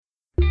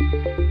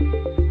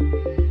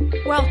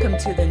Welcome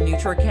to the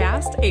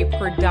NutraCast, a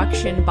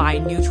production by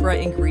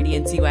Nutra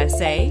Ingredients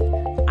USA.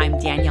 I'm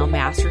Danielle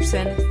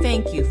Masterson.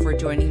 Thank you for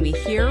joining me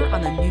here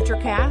on the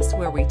NutraCast,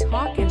 where we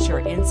talk and share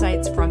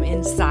insights from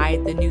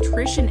inside the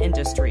nutrition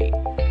industry.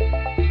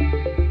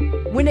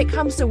 When it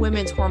comes to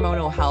women's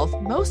hormonal health,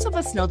 most of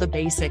us know the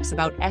basics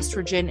about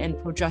estrogen and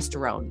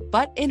progesterone,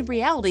 but in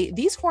reality,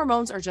 these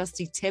hormones are just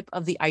the tip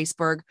of the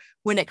iceberg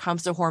when it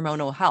comes to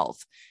hormonal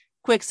health.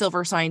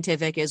 Quicksilver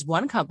Scientific is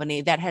one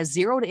company that has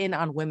zeroed in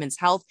on women's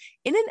health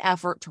in an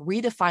effort to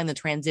redefine the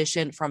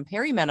transition from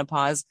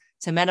perimenopause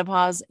to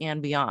menopause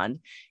and beyond.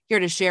 Here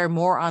to share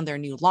more on their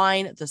new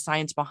line, the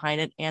science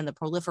behind it, and the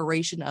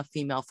proliferation of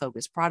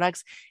female-focused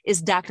products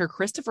is Dr.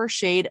 Christopher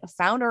Shade,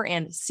 founder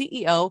and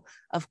CEO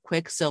of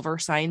Quicksilver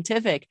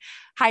Scientific.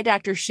 Hi,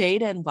 Dr.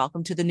 Shade, and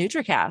welcome to the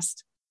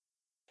NutraCast.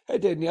 Hey,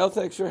 Danielle.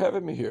 Thanks for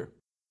having me here.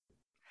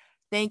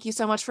 Thank you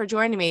so much for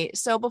joining me.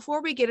 So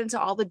before we get into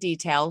all the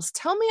details,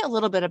 tell me a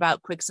little bit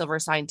about Quicksilver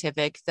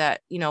Scientific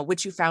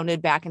which you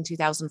founded back in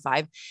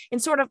 2005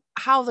 and sort of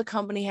how the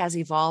company has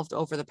evolved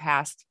over the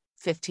past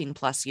 15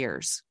 plus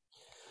years.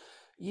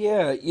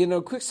 Yeah,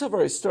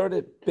 Quicksilver, I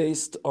started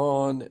based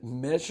on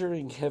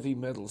measuring heavy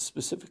metals,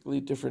 specifically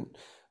different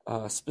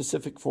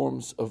specific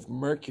forms of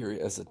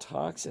mercury as a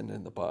toxin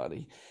in the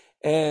body.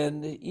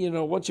 And,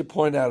 once you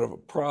point out a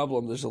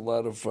problem, there's a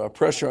lot of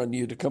pressure on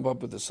you to come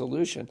up with a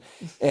solution.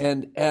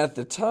 And at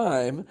the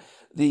time,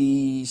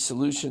 the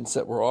solutions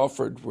that were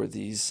offered were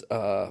these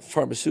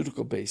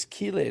pharmaceutical-based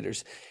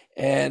chelators.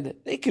 And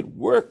they could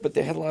work, but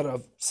they had a lot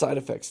of side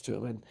effects to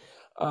them. And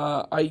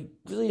I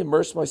really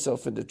immersed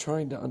myself into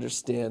trying to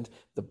understand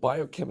the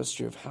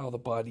biochemistry of how the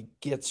body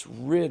gets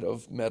rid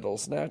of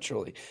metals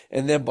naturally,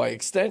 and then by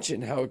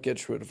extension, how it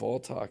gets rid of all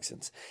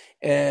toxins.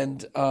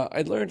 And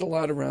I learned a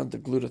lot around the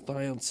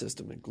glutathione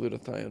system, and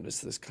glutathione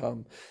is this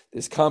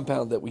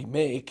compound that we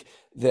make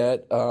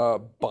that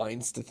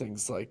binds to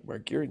things like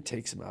mercury and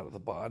takes them out of the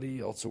body.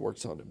 It also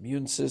works on the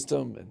immune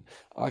system and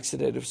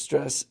oxidative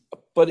stress,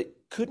 but it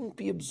couldn't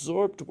be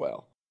absorbed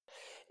well.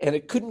 And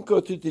it couldn't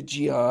go through the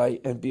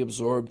GI and be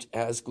absorbed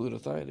as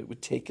glutathione. It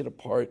would take it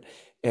apart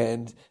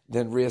and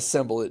then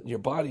reassemble it in your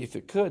body if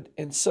it could.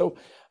 And so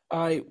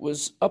I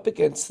was up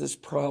against this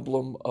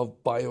problem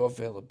of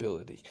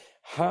bioavailability.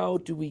 How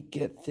do we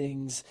get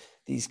these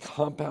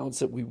compounds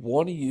that we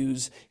want to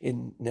use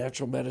in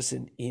natural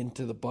medicine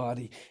into the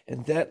body?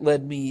 And that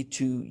led me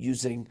to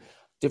using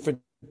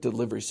different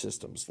delivery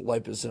systems,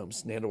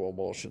 liposomes,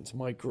 nanoemulsions,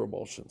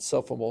 microemulsions,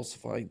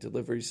 self-emulsifying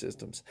delivery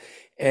systems.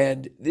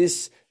 And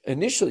this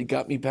initially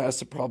got me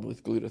past the problem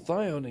with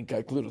glutathione and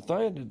got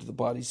glutathione into the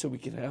body so we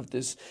can have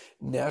this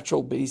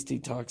natural-based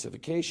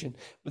detoxification.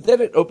 But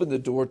then it opened the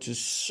door to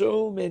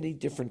so many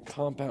different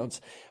compounds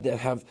that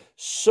have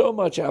so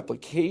much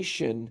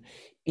application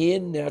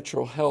in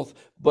natural health,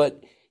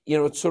 but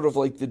it's sort of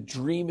like the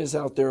dream is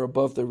out there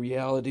above the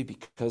reality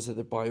because of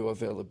the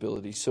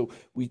bioavailability. So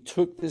we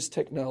took this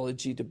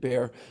technology to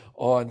bear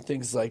on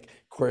things like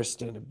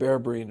quercetin and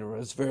berberine and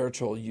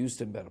resveratrol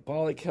used in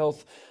metabolic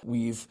health.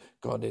 We've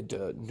gone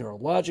into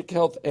neurologic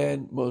health,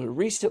 and more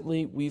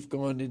recently, we've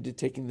gone into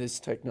taking this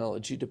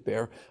technology to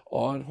bear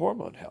on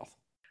hormone health.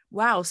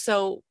 Wow.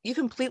 So you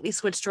completely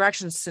switched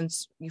directions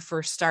since you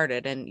first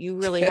started, and you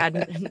really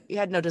you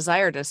had no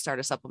desire to start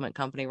a supplement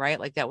company, right?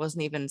 Like that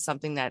wasn't even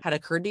something that had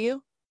occurred to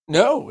you?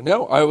 No.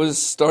 I was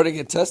starting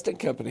a testing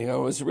company. I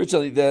was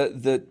originally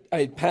I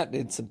had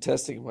patented some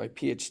testing in my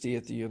PhD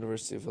at the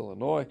University of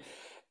Illinois.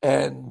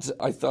 And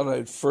I thought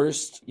I'd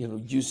first,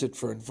 use it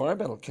for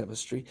environmental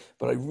chemistry,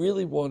 but I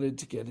really wanted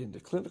to get into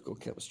clinical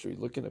chemistry,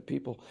 looking at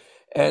people.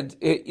 And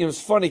it was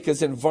funny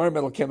because in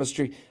environmental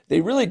chemistry,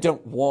 they really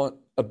don't want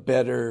a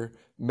better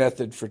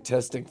method for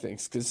testing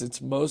things because it's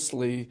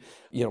mostly,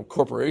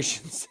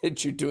 corporations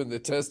that you're doing the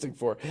testing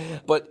for.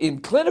 But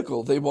in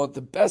clinical, they want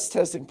the best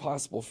testing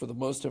possible for the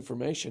most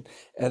information.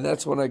 And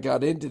that's when I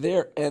got into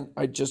there. And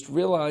I just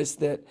realized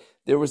that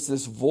there was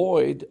this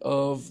void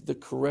of the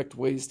correct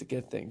ways to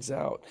get things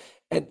out.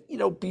 And,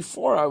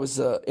 before I was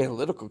an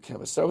analytical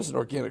chemist, I was an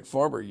organic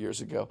farmer years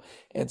ago.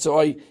 And so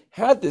I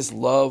had this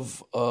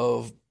love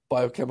of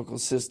biochemical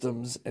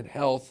systems and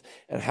health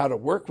and how to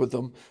work with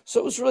them. So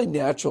it was really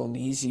natural and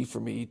easy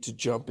for me to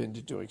jump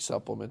into doing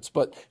supplements.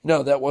 But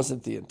no, that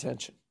wasn't the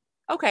intention.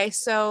 Okay,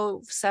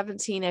 so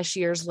 17-ish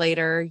years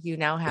later, you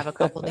now have a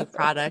couple new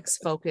products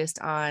focused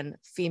on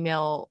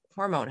female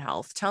hormone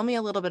health. Tell me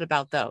a little bit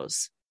about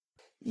those.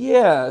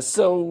 Yeah,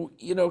 so,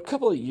 a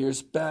couple of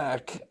years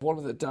back, one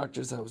of the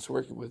doctors I was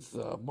working with,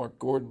 Mark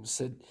Gordon,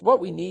 said,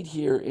 what we need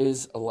here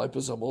is a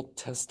liposomal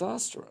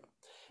testosterone.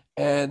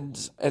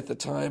 And at the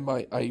time,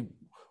 I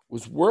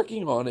was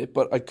working on it,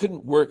 but I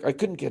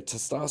couldn't get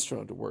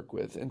testosterone to work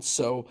with. And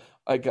so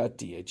I got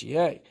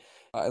DHEA.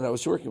 And I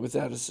was working with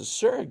that as a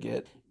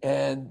surrogate.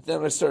 And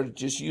then I started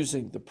just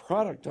using the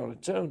product on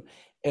its own.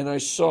 and I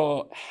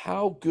saw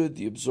how good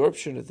the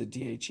absorption of the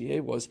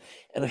DHEA was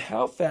and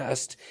how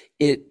fast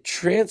it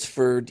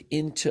transferred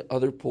into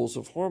other pools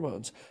of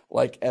hormones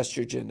like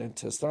estrogen and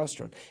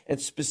testosterone,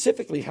 and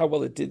specifically how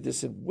well it did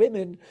this in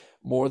women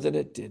more than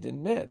it did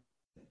in men.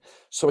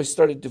 So I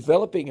started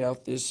developing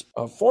out this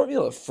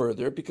formula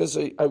further because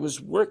I was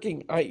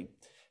working, I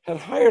had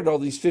hired all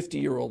these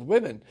 50-year-old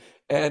women,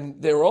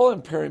 and they were all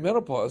in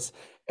perimenopause,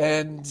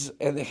 and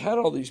they had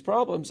all these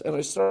problems, and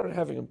I started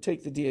having them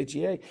take the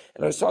DHEA,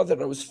 and I saw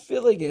that I was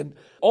filling in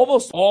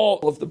almost all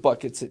of the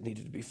buckets that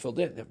needed to be filled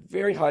in. They're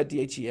very high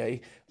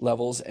DHEA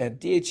levels, and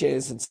DHEA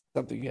isn't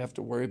something you have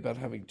to worry about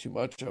having too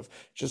much of,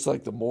 just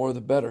like the more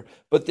the better.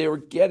 But they were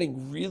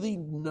getting really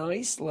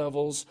nice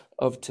levels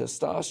of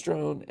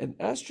testosterone and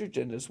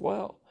estrogen as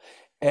well.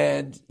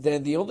 And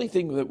then the only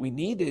thing that we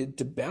needed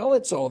to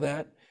balance all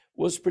that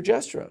was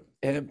progesterone.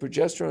 And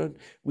progesterone,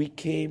 we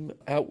came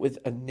out with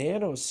a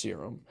nano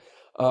serum.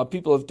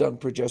 People have done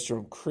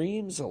progesterone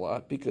creams a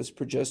lot because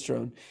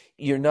progesterone,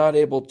 you're not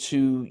able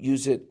to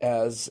use it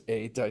as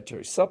a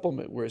dietary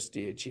supplement, whereas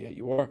DHEA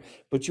you are,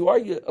 but you are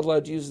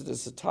allowed to use it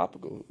as a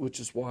topical, which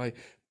is why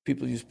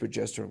people use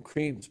progesterone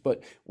creams.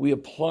 But we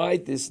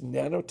applied this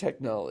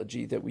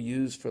nanotechnology that we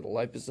use for the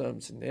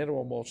liposomes and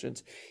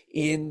nanoemulsions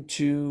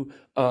into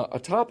a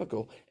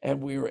topical,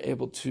 and we were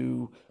able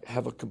to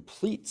have a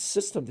complete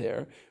system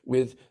there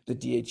with the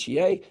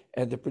DHEA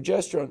and the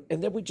progesterone.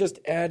 And then we just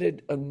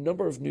added a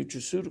number of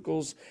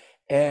nutraceuticals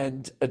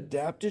and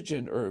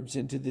adaptogen herbs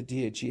into the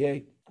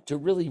DHEA to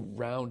really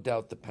round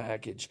out the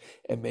package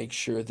and make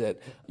sure that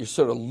you're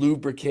sort of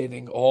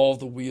lubricating all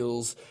the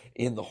wheels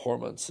in the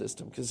hormone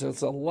system, because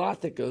there's a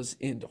lot that goes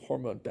into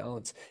hormone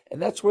balance. And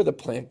that's where the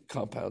plant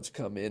compounds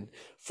come in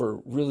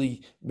for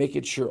really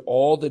making sure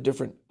all the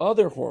different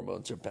other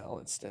hormones are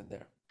balanced in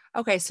there.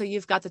 Okay, so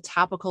you've got the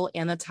topical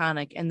and the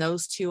tonic, and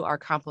those two are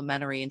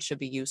complementary and should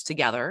be used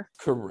together.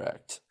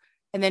 Correct.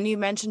 And then you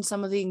mentioned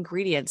some of the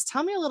ingredients.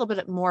 Tell me a little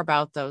bit more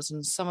about those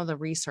and some of the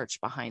research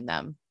behind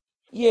them.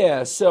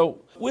 Yeah,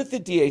 so with the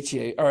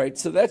DHEA, all right,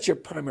 so that's your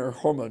primary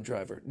hormone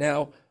driver.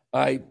 Now,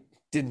 I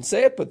didn't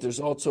say it, but there's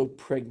also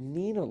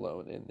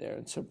pregnenolone in there.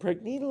 And so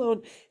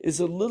pregnenolone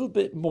is a little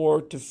bit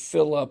more to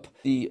fill up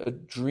the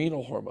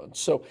adrenal hormones.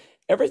 So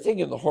everything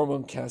in the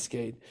hormone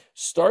cascade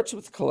starts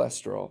with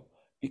cholesterol,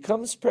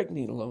 becomes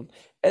pregnenolone,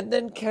 and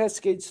then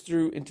cascades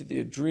through into the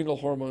adrenal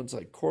hormones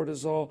like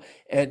cortisol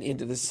and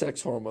into the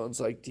sex hormones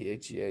like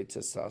DHEA,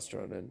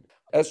 testosterone, and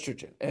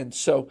estrogen. And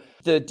so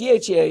the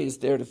DHEA is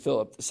there to fill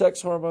up the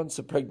sex hormones.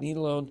 The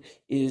pregnenolone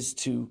is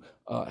to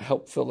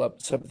help fill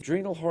up some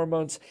adrenal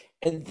hormones.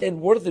 And then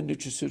what are the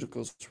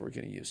nutraceuticals we're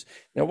going to use?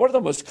 Now, one of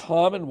the most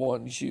common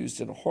ones used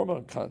in a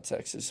hormone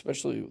context,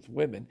 especially with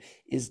women,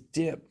 is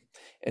DIM.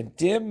 And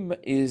DIM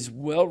is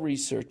well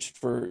researched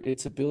for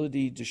its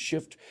ability to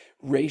shift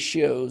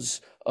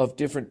ratios of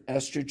different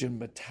estrogen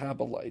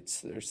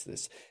metabolites. There's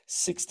this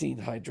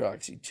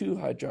 16-hydroxy,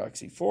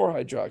 2-hydroxy,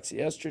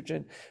 4-hydroxy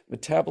estrogen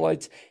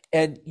metabolites,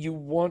 and you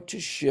want to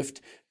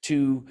shift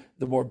to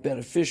the more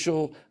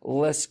beneficial,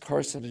 less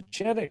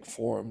carcinogenic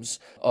forms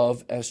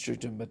of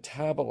estrogen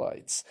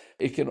metabolites.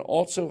 It can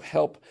also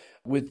help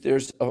with,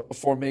 there's a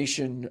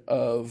formation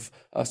of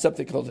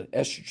something called an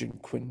estrogen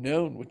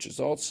quinone, which is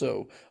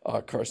also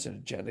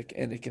carcinogenic,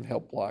 and it can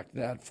help block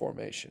that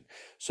formation.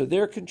 So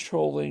they're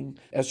controlling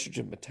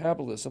estrogen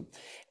metabolism.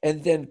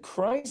 And then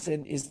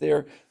chrysin is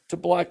there to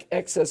block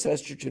excess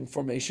estrogen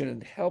formation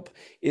and help,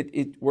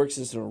 it works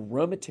as an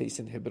aromatase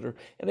inhibitor,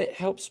 and it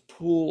helps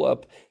pull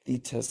up the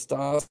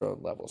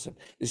testosterone levels. And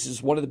this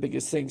is one of the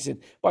biggest things in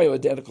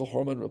bioidentical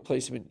hormone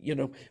replacement. You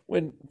know,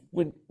 when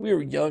we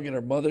were young and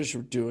our mothers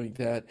were doing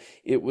that,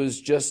 it was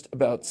just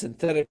about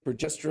synthetic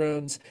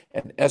progesterones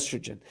and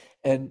estrogen.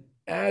 And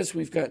as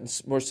we've gotten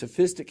more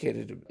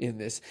sophisticated in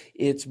this,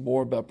 it's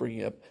more about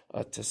bringing up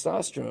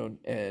testosterone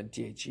and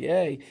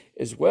DHEA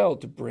as well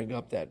to bring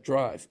up that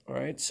drive. All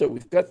right. So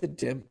we've got the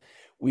DIM,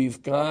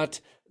 we've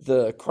got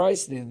the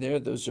chrysin in there.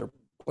 Those are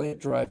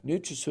plant-derived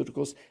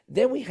nutraceuticals.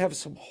 Then we have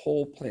some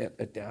whole plant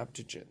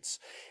adaptogens.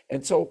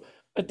 And so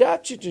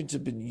adaptogens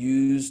have been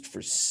used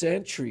for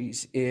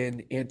centuries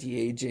in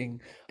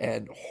anti-aging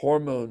and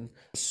hormone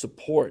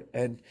support.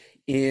 And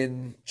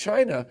in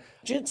China,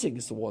 ginseng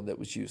is the one that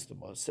was used the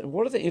most. And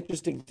one of the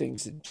interesting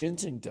things that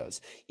ginseng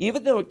does,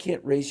 even though it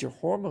can't raise your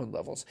hormone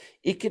levels,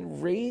 it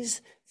can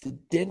raise the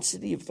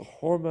density of the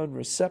hormone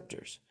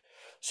receptors.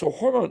 So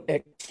hormone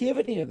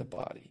activity in the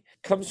body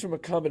comes from a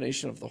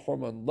combination of the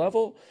hormone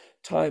level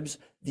times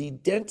the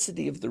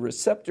density of the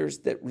receptors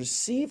that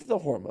receive the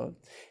hormone.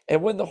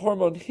 And when the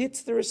hormone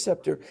hits the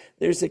receptor,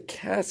 there's a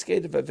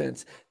cascade of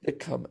events that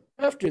come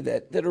after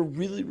that that are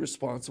really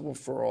responsible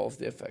for all of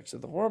the effects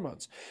of the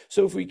hormones.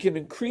 So if we can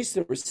increase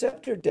the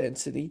receptor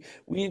density,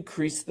 we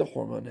increase the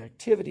hormone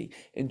activity.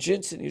 And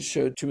ginseng is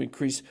shown to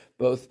increase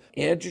both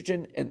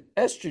androgen and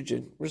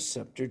estrogen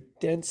receptor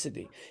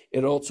density.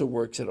 It also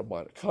works at a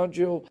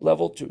mitochondrial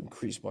level to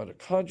increase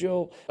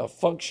mitochondrial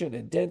function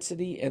and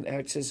density, and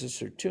acts as a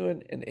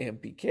sirtuin and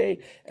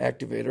AMPK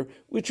activator,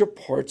 which are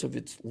parts of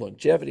its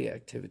longevity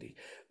activity.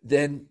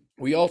 Then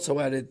We also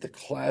added the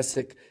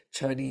classic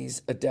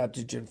Chinese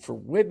adaptogen for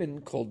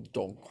women called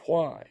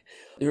Dongquai.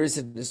 There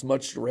isn't as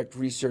much direct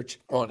research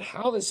on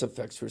how this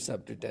affects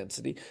receptor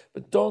density,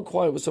 but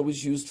Dongquai was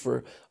always used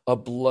for a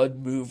blood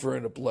mover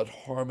and a blood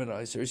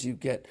harmonizer. As you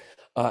get,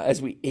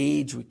 as we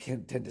age, we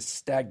can tend to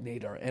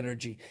stagnate our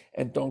energy,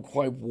 and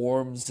Dongquai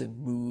warms and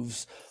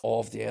moves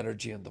all of the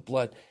energy in the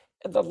blood.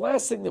 And the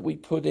last thing that we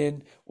put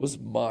in was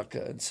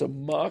maca. And so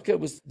maca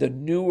was the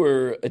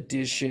newer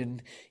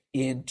addition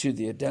into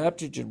the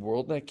adaptogen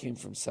world, and that came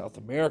from South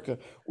America,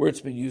 where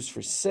it's been used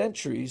for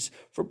centuries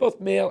for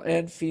both male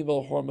and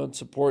female hormone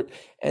support.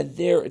 And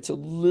there it's a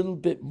little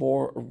bit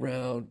more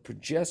around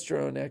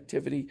progesterone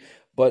activity,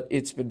 but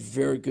it's been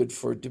very good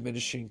for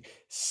diminishing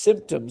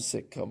symptoms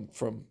that come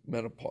from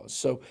menopause.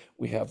 So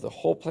we have the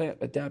whole plant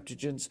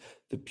adaptogens,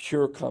 the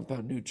pure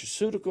compound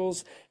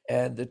nutraceuticals,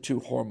 and the two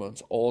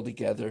hormones all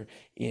together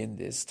in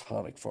this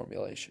tonic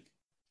formulation.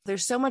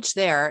 There's so much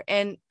there.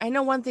 And I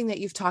know one thing that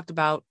you've talked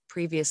about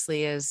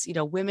previously is,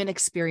 women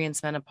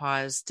experience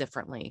menopause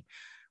differently.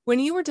 When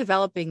you were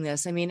developing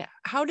this, I mean,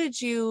 how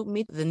did you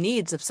meet the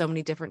needs of so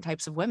many different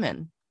types of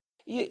women?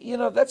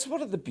 That's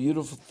one of the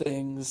beautiful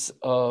things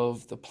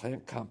of the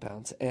plant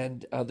compounds.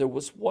 And there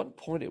was one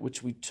point at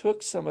which we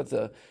took some of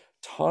the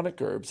tonic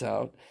herbs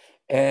out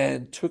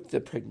and took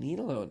the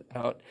pregnenolone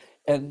out.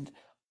 And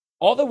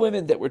all the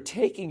women that were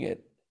taking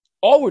it,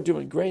 all were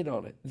doing great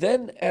on it.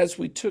 Then as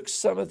we took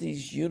some of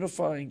these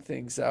unifying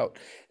things out,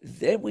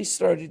 then we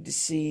started to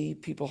see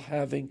people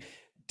having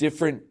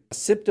different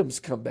symptoms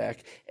come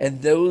back,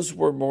 and those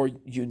were more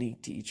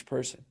unique to each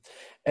person.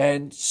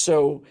 And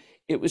so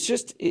it's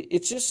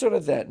just sort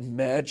of that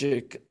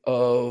magic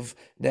of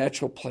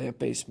natural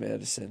plant-based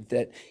medicine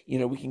that,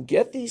 we can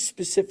get these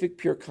specific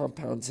pure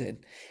compounds in,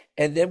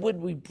 and then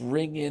when we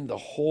bring in the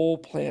whole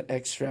plant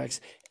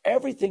extracts,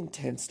 everything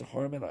tends to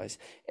harmonize.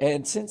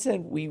 And since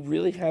then, we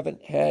really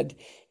haven't had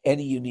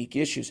any unique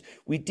issues.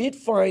 We did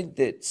find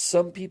that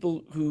some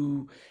people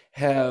who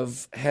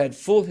have had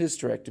full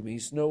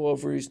hysterectomies, no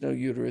ovaries, no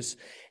uterus,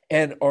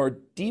 and are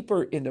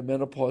deeper into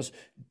menopause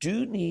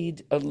do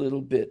need a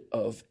little bit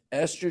of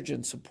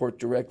estrogen support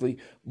directly,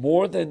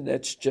 more than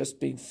that's just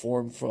being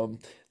formed from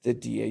the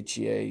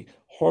DHEA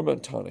hormone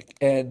tonic.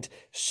 And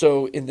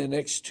so in the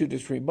next 2 to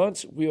 3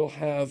 months, we'll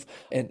have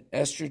an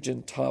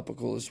estrogen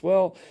topical as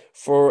well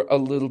for a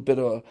little bit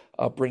of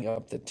bring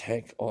up the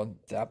tank on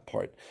that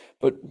part.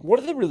 But one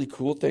of the really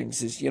cool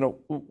things is,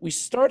 we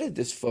started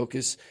this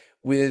focus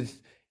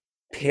with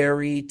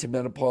peri to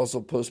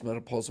menopausal,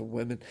 postmenopausal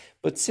women.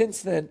 But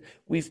since then,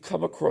 we've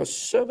come across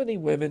so many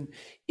women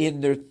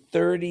in their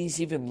 30s,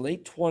 even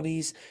late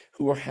 20s,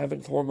 who are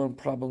having hormone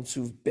problems,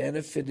 who've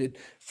benefited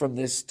from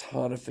this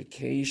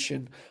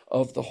tonification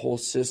of the whole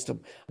system.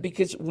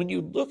 Because when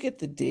you look at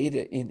the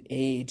data in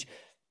age,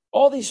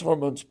 all these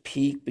hormones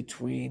peak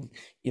between,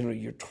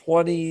 your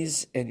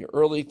 20s and your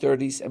early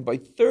 30s. And by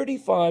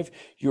 35,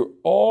 you're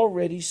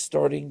already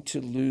starting to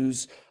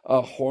lose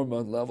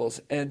hormone levels.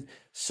 And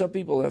some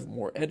people have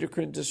more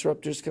endocrine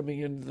disruptors coming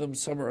into them.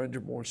 Some are under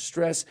more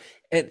stress.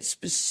 And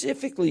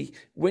specifically,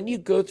 when you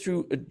go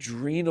through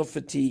adrenal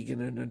fatigue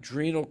and an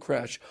adrenal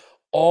crash,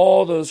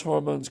 all those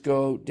hormones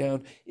go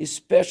down,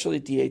 especially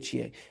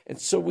DHEA. And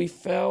so we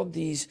found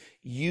these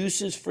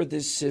uses for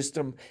this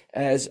system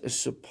as a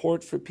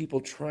support for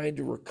people trying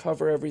to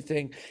recover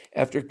everything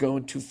after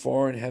going too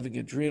far and having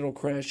adrenal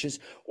crashes,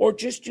 or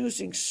just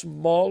using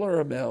smaller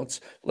amounts,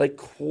 like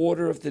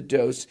quarter of the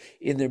dose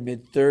in their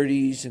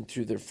mid-30s and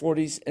through their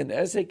 40s. And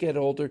as they get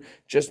older,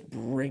 just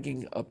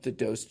bringing up the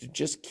dose to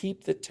just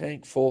keep the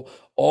tank full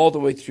all the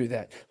way through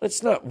that.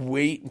 Let's not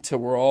wait until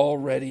we're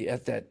already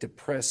at that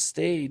depressed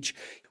stage.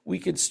 We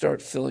can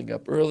start filling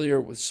up earlier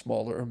with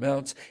smaller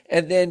amounts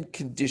and then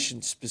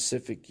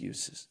condition-specific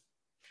uses.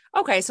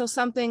 Okay, so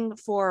something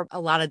for a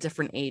lot of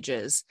different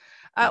ages.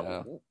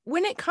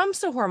 When it comes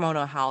to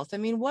hormonal health, I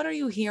mean, what are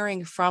you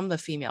hearing from the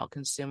female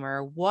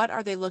consumer? What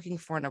are they looking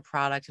for in a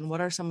product, and what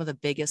are some of the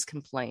biggest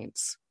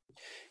complaints?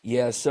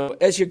 Yeah, so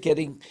as you're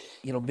getting,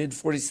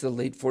 mid-40s to the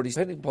late 40s,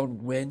 depending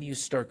upon when you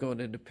start going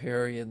into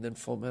peri and then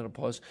full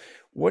menopause,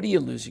 what are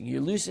you losing?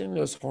 You're losing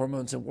those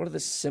hormones, and what are the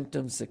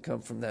symptoms that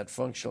come from that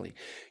functionally?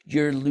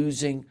 You're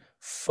losing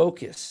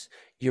focus.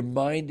 Your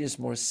mind is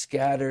more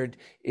scattered.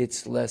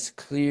 It's less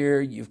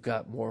clear. You've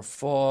got more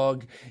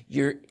fog.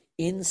 You're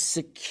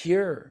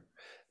insecure.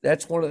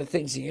 That's one of the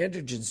things the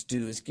androgens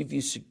do, is give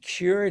you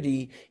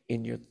security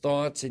in your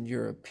thoughts and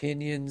your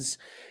opinions.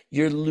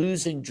 You're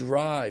losing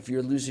drive.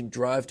 You're losing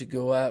drive to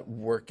go out and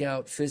work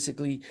out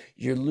physically.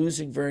 You're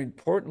losing, very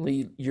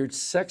importantly, your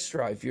sex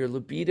drive. Your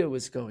libido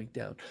is going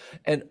down.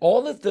 And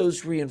all of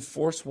those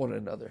reinforce one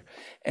another.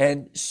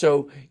 And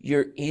so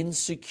you're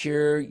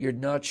insecure. You're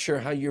not sure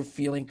how you're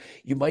feeling.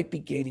 You might be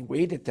gaining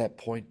weight at that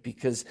point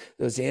because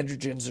those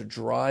androgens are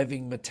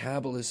driving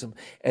metabolism.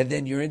 And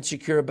then you're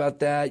insecure about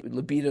that. Your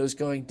libido is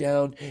going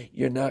down.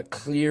 You're not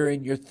clear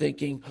in your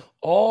thinking.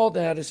 All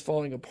that is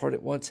falling apart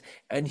at once,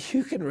 and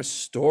you can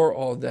restore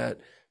all that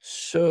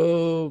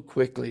so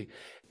quickly.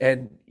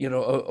 And,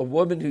 a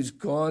woman who's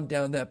gone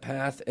down that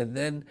path and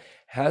then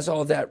has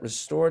all that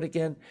restored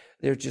again,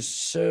 they're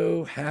just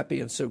so happy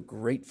and so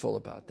grateful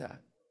about that.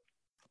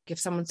 If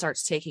someone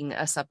starts taking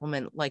a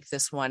supplement like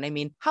this one, I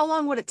mean, how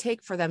long would it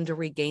take for them to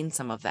regain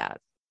some of that?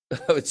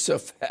 Oh, it's so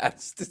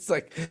fast. It's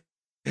like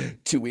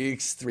 2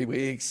 weeks, 3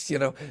 weeks,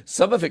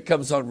 some of it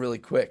comes on really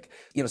quick.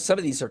 Some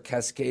of these are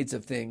cascades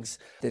of things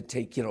that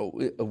take,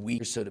 a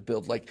week or so to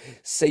build. Like,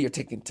 say you're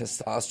taking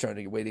testosterone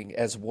and you're waiting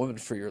as a woman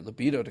for your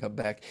libido to come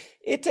back.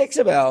 It takes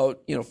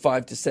about,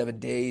 5 to 7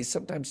 days,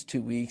 sometimes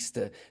 2 weeks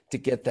to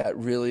get that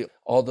really,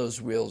 all those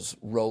wheels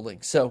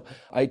rolling. So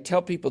I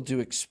tell people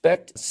to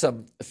expect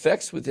some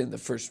effects within the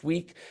first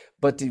week,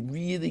 but to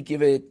really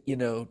give it,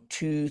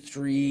 2,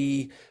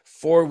 3,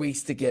 4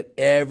 weeks to get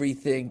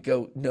everything,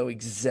 know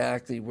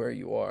exactly where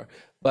you are.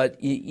 But,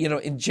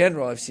 in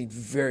general, I've seen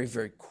very,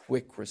 very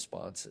quick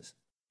responses.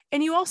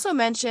 And you also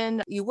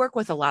mentioned you work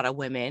with a lot of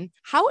women.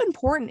 How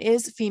important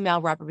is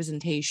female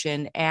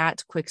representation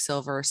at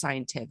Quicksilver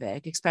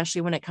Scientific,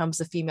 especially when it comes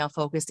to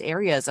female-focused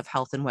areas of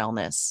health and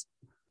wellness?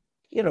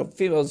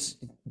 Females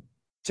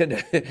tend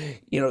to,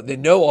 they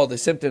know all the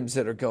symptoms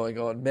that are going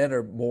on. Men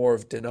are more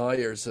of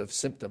deniers of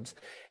symptoms.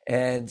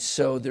 And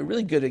so they're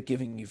really good at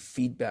giving you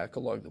feedback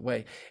along the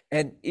way.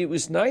 And it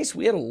was nice.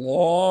 We had a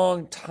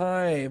long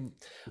time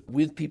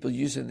with people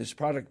using this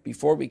product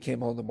before we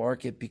came on the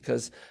market,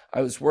 because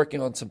I was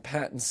working on some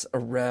patents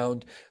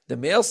around the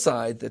male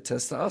side. The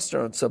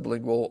testosterone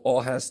sublingual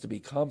all has to be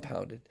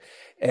compounded.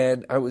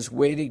 And I was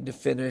waiting to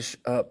finish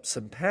up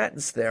some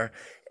patents there.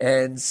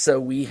 And so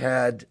we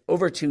had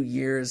over 2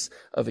 years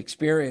of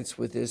experience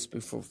with this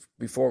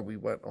before we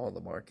went on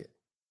the market.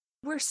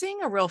 We're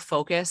seeing a real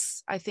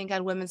focus, I think,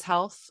 on women's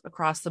health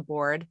across the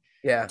board.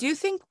 Yeah. Do you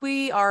think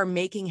we are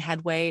making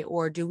headway,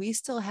 or do we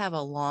still have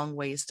a long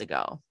ways to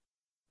go?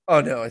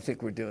 Oh, no, I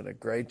think we're doing a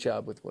great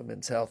job with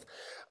women's health.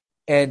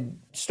 And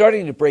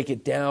starting to break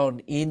it down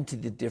into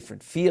the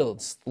different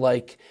fields.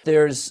 Like,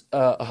 there's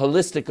a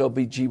holistic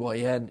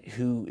OBGYN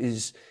who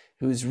is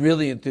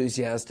really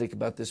enthusiastic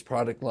about this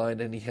product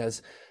line, and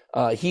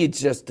he had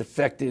just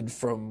defected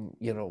from,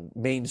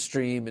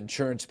 mainstream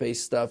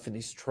insurance-based stuff, and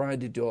he's trying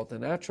to do all the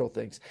natural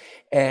things.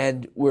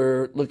 And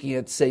we're looking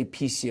at, say,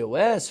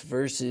 PCOS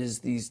versus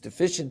these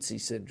deficiency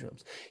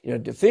syndromes.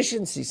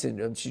 Deficiency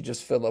syndromes, you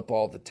just fill up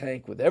all the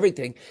tank with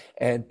everything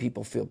and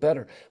people feel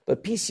better.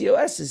 But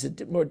PCOS is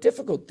a more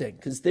difficult thing,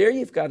 because there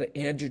you've got an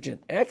androgen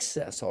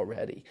excess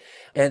already.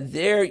 And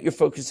there you're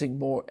focusing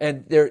more,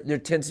 and there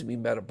tends to be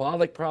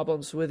metabolic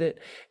problems with it,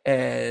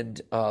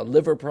 and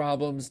liver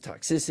problems,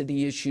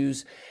 toxicity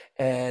issues.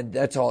 And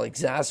that's all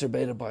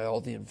exacerbated by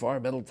all the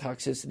environmental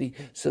toxicity.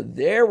 So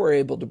there we're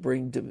able to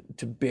bring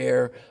to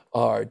bear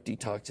our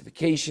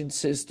detoxification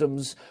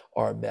systems,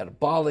 our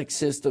metabolic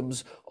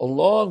systems,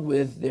 along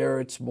with there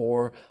it's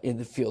more in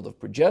the field of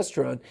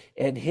progesterone,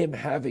 and him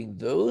having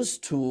those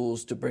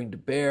tools to bring to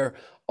bear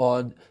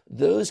on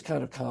those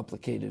kind of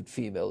complicated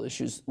female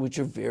issues, which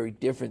are very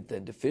different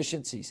than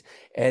deficiencies.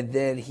 And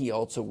then he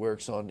also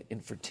works on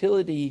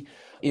infertility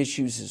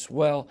issues as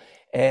well.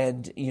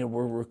 And,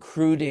 we're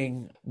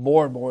recruiting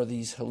more and more of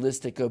these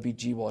holistic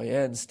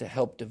OBGYNs to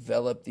help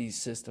develop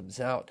these systems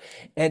out.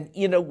 And,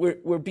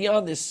 we're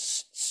beyond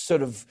this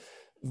sort of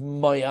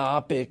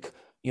myopic,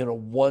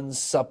 one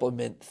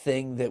supplement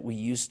thing that we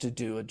used to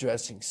do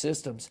addressing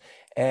systems.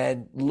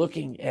 And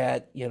looking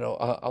at,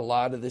 a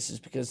lot of this is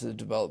because of the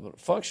development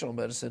of functional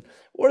medicine.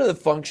 What are the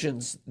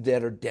functions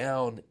that are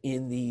down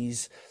in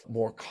these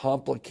more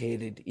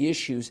complicated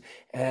issues,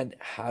 and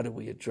how do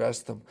we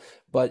address them?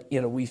 But,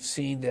 we've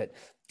seen that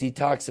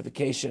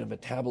detoxification and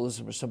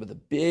metabolism are some of the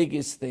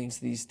biggest things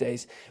these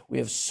days. We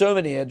have so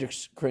many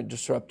endocrine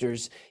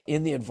disruptors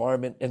in the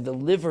environment, and the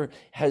liver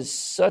has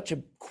such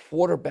a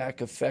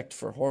quarterback effect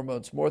for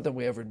hormones, more than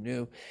we ever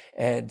knew.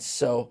 And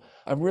so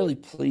I'm really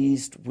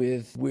pleased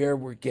with where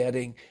we're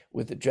getting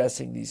with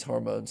addressing these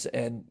hormones.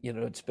 And,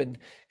 it's been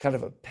kind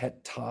of a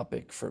pet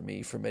topic for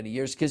me for many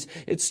years, because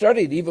it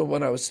started even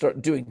when I was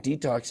doing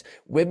detox.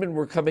 Women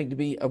were coming to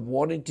me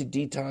wanting to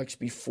detox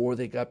before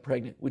they got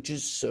pregnant, which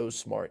is so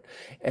smart.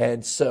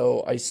 And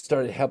so I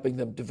started helping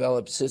them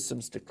develop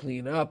systems to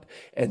clean up,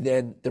 and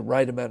then the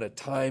right amount of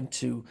time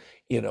to,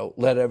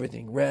 let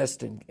everything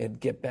rest and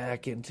get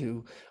back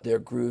into their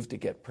groove to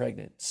get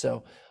pregnant.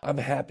 So I'm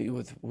happy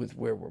with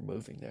where we're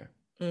moving there.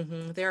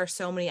 Mm-hmm. There are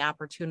so many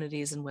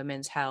opportunities in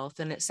women's health,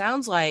 and it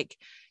sounds like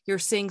you're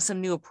seeing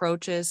some new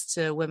approaches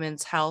to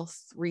women's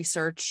health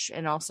research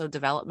and also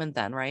development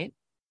then, right?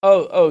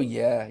 Oh,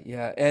 yeah.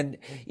 And,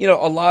 a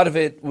lot of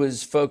it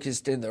was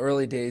focused in the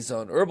early days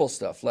on herbal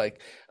stuff, like,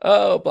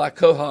 black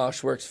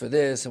cohosh works for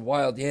this and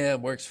wild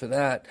yam works for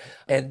that.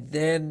 And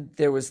then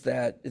there's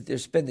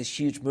been this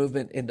huge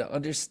movement into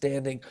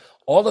understanding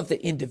all of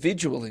the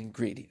individual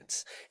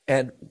ingredients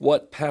and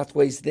what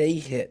pathways they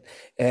hit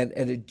and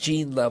at a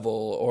gene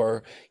level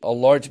or a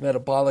large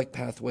metabolic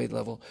pathway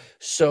level.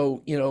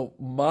 So,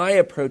 my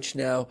approach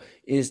now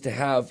is to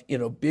have,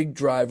 big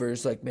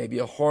drivers like maybe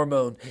a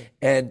hormone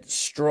and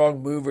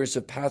strong movers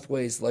of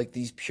pathways like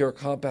these pure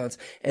compounds,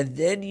 and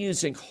then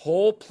using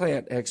whole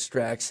plant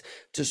extracts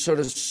to sort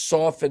of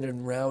soften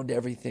and round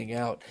everything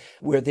out,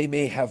 where they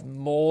may have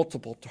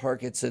multiple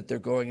targets that they're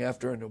going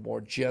after in a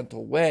more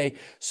gentle way.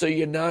 So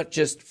you're not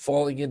just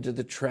falling into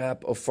the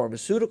trap of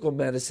pharmaceutical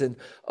medicine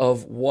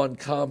of one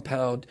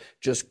compound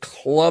just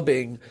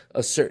clubbing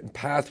a certain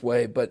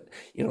pathway, but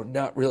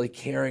not really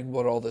caring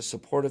what all the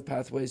supportive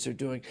pathways are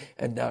doing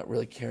and not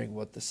really caring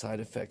what the side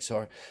effects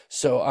are.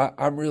 So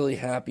I'm really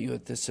happy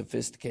with the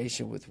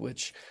sophistication with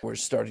which we're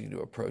starting to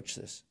approach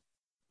this.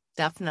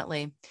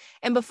 Definitely.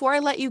 And before I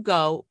let you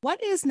go,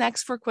 what is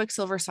next for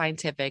Quicksilver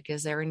Scientific?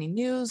 Is there any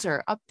news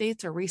or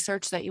updates or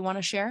research that you want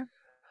to share?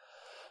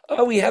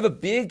 We have a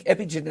big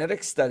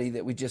epigenetic study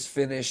that we just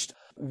finished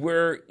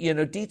where,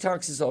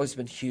 detox has always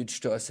been huge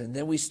to us. And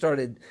then we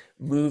started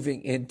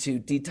moving into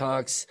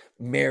detox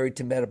married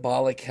to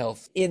metabolic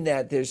health. In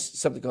that, there's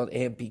something called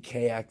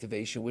AMPK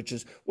activation, which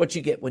is what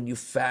you get when you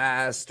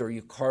fast or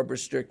you carb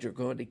restrict or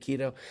go into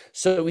keto.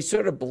 So we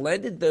sort of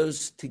blended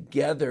those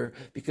together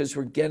because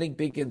we're getting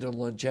big into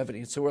longevity.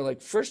 And so we're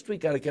like, first, we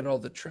got to get all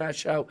the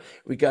trash out.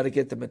 We got to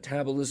get the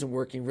metabolism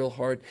working real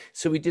hard.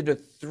 So we did a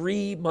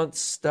 3-month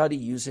study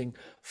using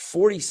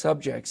 40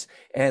 subjects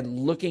and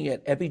looking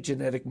at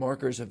epigenetic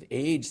markers of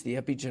age, the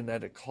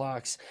epigenetic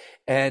clocks.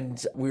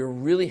 And we were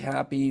really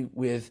happy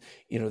with,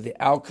 the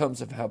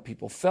outcomes of how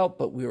people felt,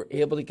 but we were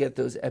able to get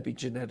those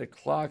epigenetic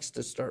clocks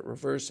to start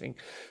reversing.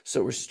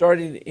 So we're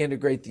starting to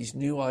integrate these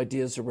new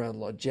ideas around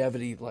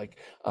longevity, like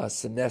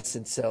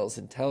senescent cells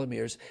and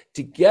telomeres,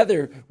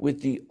 together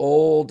with the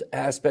old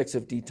aspects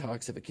of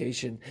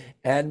detoxification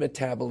and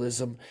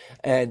metabolism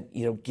and,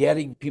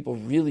 getting people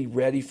really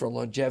ready for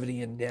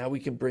longevity. And now we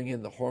can bring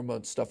in the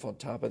hormone stuff on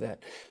top of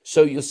that.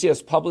 So you'll see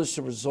us publish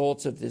the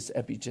results of this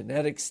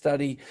epigenetic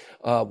study.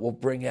 We'll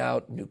bring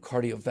out new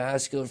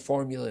cardiovascular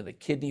formula and a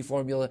kidney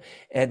formula.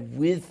 And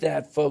with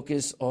that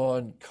focus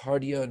on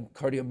cardio and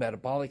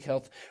cardiometabolic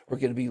health, we're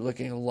going to be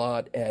looking a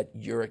lot at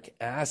uric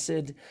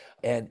acid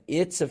and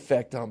its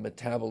effect on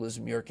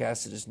metabolism. Uric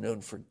acid is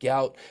known for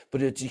gout,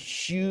 but it's a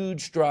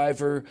huge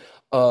driver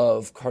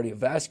of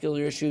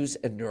cardiovascular issues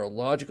and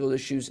neurological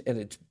issues, and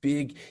it's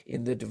big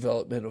in the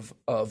development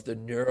of the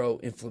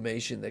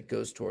neuroinflammation that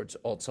goes towards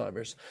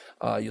Alzheimer's.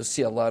 You'll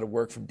see a lot of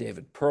work from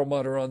David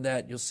Perlmutter on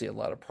that. You'll see a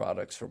lot of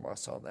products from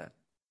us on that.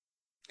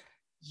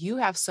 You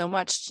have so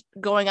much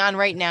going on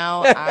right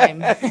now. You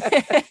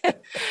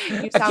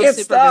sound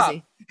super stop.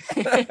 busy.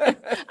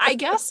 I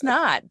guess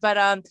not,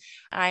 but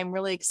I'm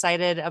really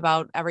excited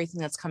about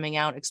everything that's coming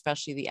out,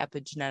 especially the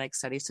epigenetic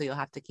study. So you'll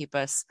have to keep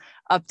us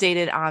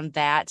updated on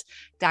that.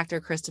 Dr.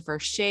 Christopher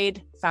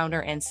Schade,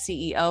 founder and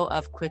CEO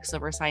of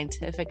Quicksilver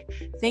Scientific.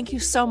 Thank you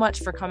so much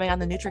for coming on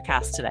the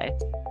NutriCast today.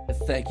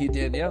 Thank you,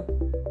 Danielle.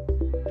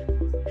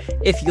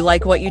 If you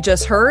like what you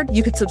just heard,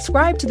 you could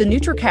subscribe to the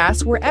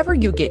NutriCast wherever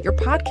you get your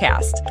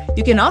podcast.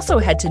 You can also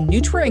head to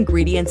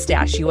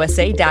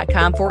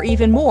nutraingredients-usa.com for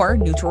even more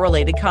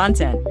Nutri-related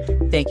content.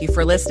 Thank you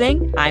for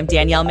listening. I'm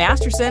Danielle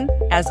Masterson.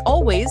 As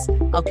always,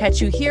 I'll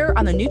catch you here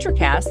on the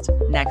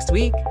NutriCast next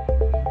week.